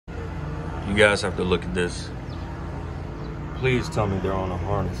You guys have to look at this. Please tell me they're on a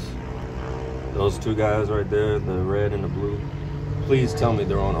harness. Those two guys right there, the red and the blue. Please tell me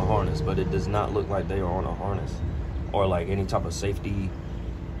they're on a harness, but it does not look like they are on a harness or like any type of safety,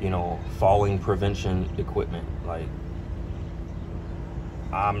 you know, falling prevention equipment. Like,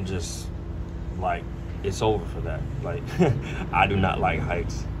 I'm just like, it's over for that. Like, I do not like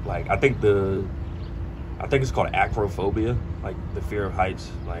heights. Like, I think it's called acrophobia, like the fear of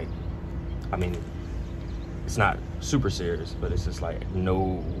heights. Like, I mean, it's not super serious, but it's just like,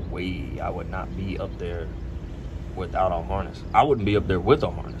 no way I would not be up there without a harness. I wouldn't be up there with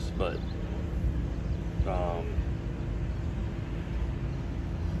a harness, but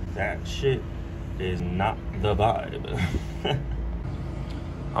that shit is not the vibe.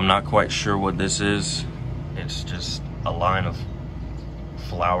 I'm not quite sure what this is. It's just a line of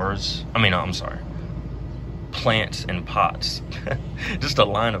flowers. I mean, I'm sorry, plants in pots. Just a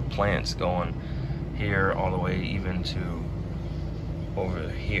line of plants going here all the way even to over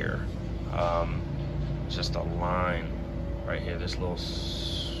here. Just a line right here, this little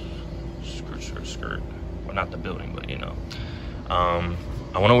skirt. Well, not the building, but you know.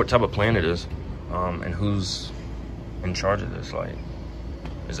 I wonder what type of plant it is, and who's in charge of this. Like,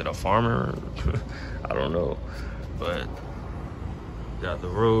 is it a farmer? I don't know, but got the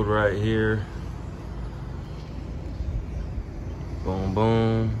road right here. Boom,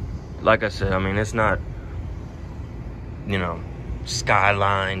 boom. Like I said, I mean, it's not, you know,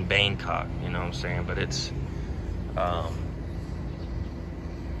 skyline Bangkok, you know what I'm saying? But it's, I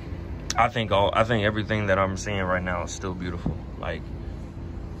think everything that I'm seeing right now is still beautiful. Like,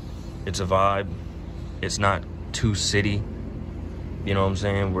 it's a vibe. It's not too city, you know what I'm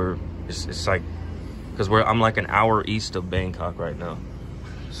saying? It's like, because I'm like an hour east of Bangkok right now.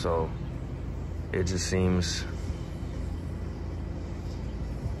 So it just seems,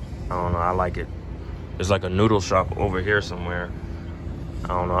 I don't know, I like it. There's like a noodle shop over here somewhere. I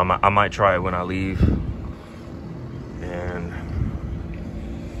don't know, I might try it when I leave. And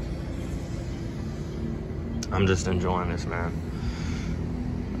I'm just enjoying this, man.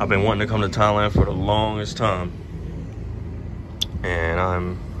 I've been wanting to come to Thailand for the longest time, and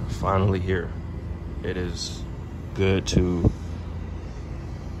I'm finally here. It is good to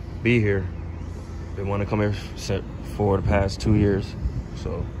be here. Been wanting to come here for the past 2 years,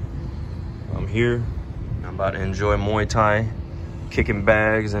 so I'm here. I'm about to enjoy Muay Thai, kicking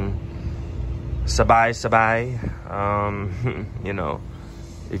bags and sabai. You know,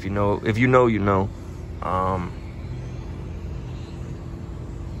 if you know, you know.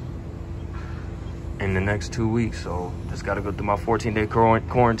 In the next 2 weeks, so just got to go through my 14-day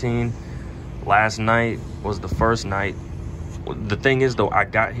quarantine. Last night was the first night. The thing is, though, I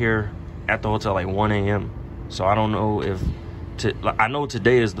got here at the hotel like 1 a.m. So I don't know if I know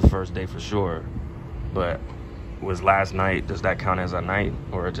today is the first day for sure, but was last night, does that count as a night,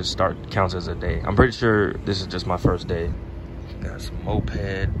 or it just counts as a day? I'm pretty sure this is just my first day. Got some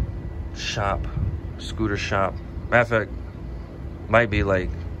moped shop, scooter shop. Matter of fact, might be like,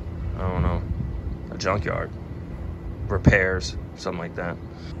 I don't know, a junkyard, repairs, something like that.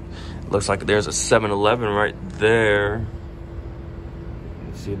 Looks like there's a 7-Eleven right there.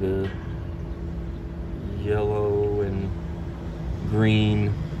 You see the yellow and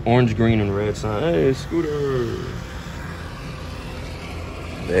green, orange, green, and red sign. Hey, scooter.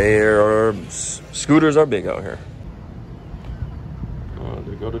 Scooters are big out here. Oh,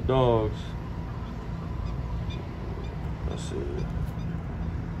 there go the dogs. Let's see.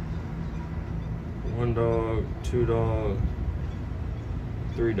 1 dog, 2 dogs,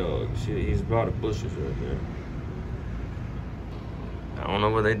 3 dogs. He's by the bushes right there. I don't know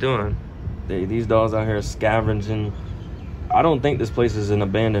what they're doing. These dogs out here scavenging. I don't think this place is an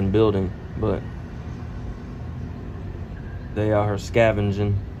abandoned building, but they out here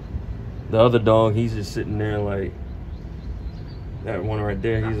scavenging. The other dog, he's just sitting there like, that one right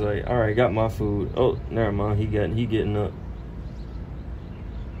there, he's like, all right, got my food. Oh, never mind, he getting up.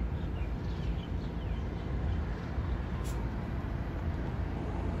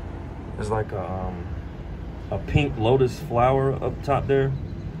 There's like a pink lotus flower up top there.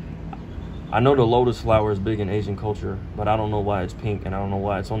 I know the lotus flower is big in Asian culture, but I don't know why it's pink, and I don't know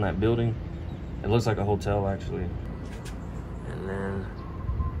why it's on that building. It looks like a hotel, actually. And then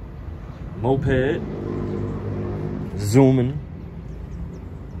moped, zooming.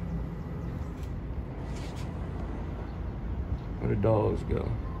 Where the dogs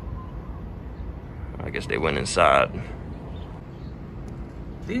go? I guess they went inside.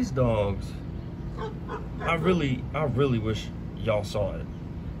 These dogs, I really wish y'all saw it.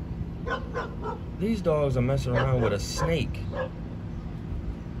 These dogs are messing around with a snake.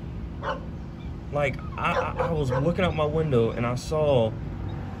 Like, I was looking out my window and I saw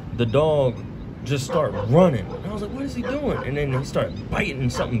the dog just start running. And I was like, what is he doing? And then he started biting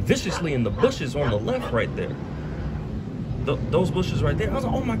something viciously in the bushes on the left right there. Those bushes right there. I was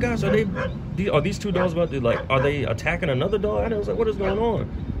like, oh my gosh, are these two dogs about to, like, are they attacking another dog? And I was like, what is going on?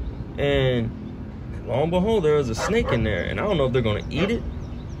 And lo and behold, there was a snake in there. And I don't know if they're gonna eat it.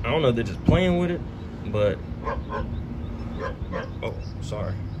 I don't know if they're just playing with it, but, oh,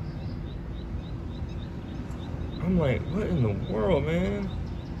 sorry. I'm like, what in the world, man?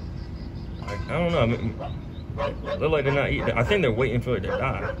 Like, I don't know. I mean, it look like they're not eating. I think they're waiting for it to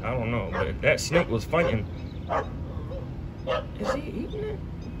die. I don't know, but that snake was fighting. Is he eating it?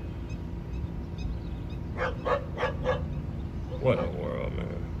 What in the world,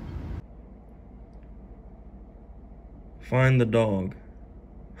 man? Find the dog.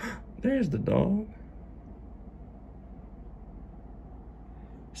 There's the dog.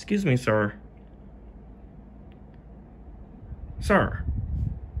 Excuse me, sir. Sir.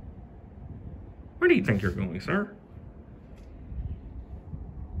 Where do you think you're going, sir?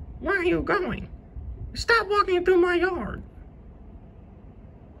 Where are you going? Stop walking through my yard.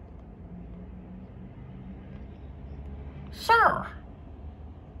 Sir.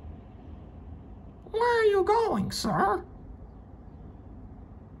 Where are you going, sir?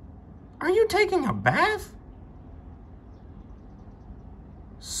 Are you taking a bath?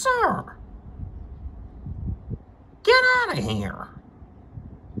 Sir. Get out of here.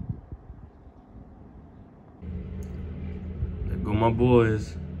 There go my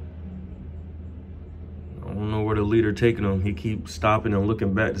boys. I don't know where the leader taking them. He keeps stopping and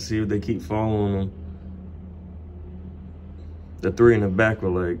looking back to see if they keep following him. The three in the back were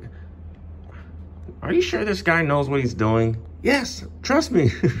like, are you sure this guy knows what he's doing? Yes, trust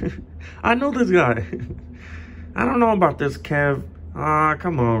me. I know this guy. I don't know about this, Kev. Ah,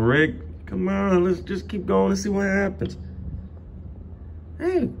 come on, Rick. Come on, let's just keep going and see what happens.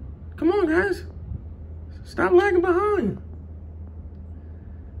 Hey, come on, guys. Stop lagging behind.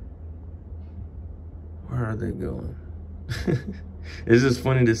 Where are they going? It's just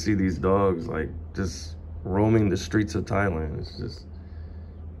funny to see these dogs, like, just roaming the streets of Thailand. It's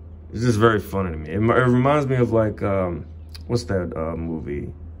just very funny to me. It reminds me of, like, what's that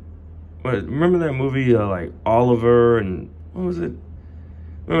movie? Remember that movie, like, Oliver and, what was it?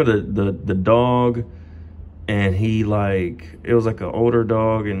 Remember the dog, and he, like, it was like an older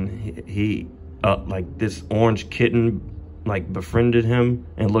dog, and he like, this orange kitten, like, befriended him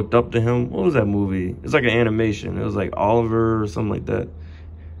and looked up to him. What was that movie? It's like an animation. It was like Oliver or something like that.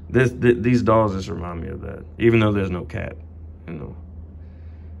 These dogs just remind me of that, even though there's no cat, you know.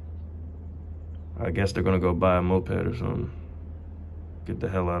 I guess they're gonna go buy a moped or something. Get the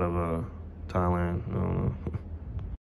hell out of Thailand. I don't know.